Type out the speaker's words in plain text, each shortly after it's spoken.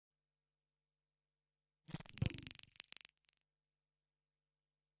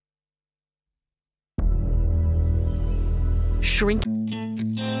shrink.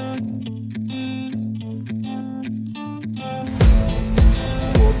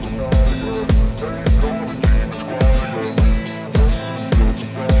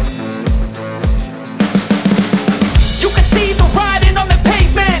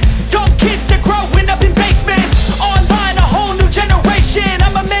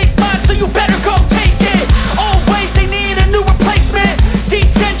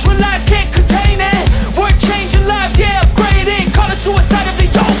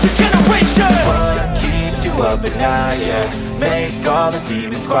 Yeah, make all the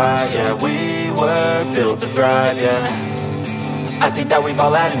demons quiet. Yeah, we were built to thrive. Yeah, I think that we've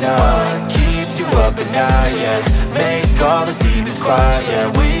all had enough. What keeps you up at night? Yeah, make all the demons quiet. Yeah,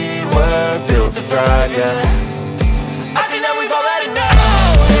 we were built to thrive. Yeah, I think that we've all had enough.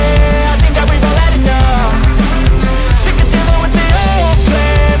 Oh, yeah, I think that we've all had enough. Sick of dealing with the old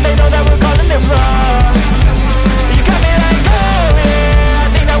plan. They know that we're calling it wrong. You got me like, oh yeah, I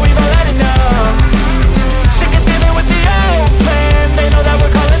think that we've all had enough.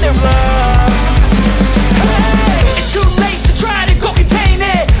 It's too late to try to go contain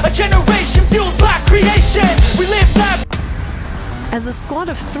it. A generation fueled by creation. We live life. As a squad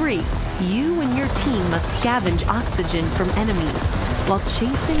of 3, you and your team must scavenge oxygen from enemies while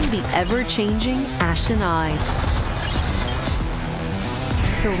chasing the ever-changing Ashen Eye.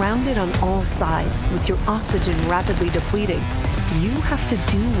 Surrounded on all sides with your oxygen rapidly depleting, you have to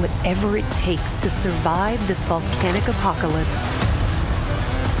do whatever it takes to survive this volcanic apocalypse.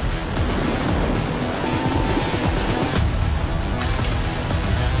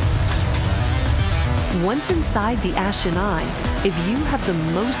 Once inside the Ashen Eye, if you have the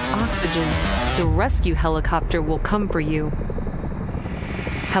most oxygen, the rescue helicopter will come for you.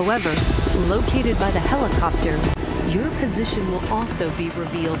 However, located by the helicopter, your position will also be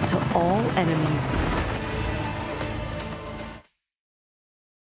revealed to all enemies.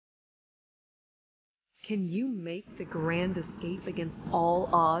 Can you make the grand escape against all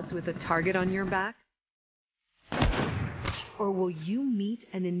odds with a target on your back? Or will you meet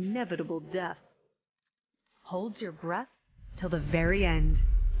an inevitable death? Hold your breath till the very end.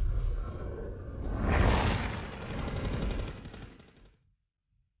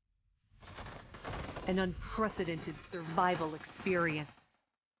 An unprecedented survival experience.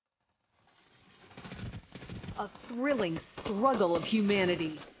 A thrilling struggle of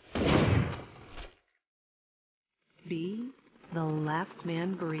humanity. Be the last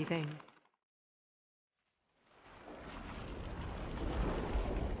man breathing.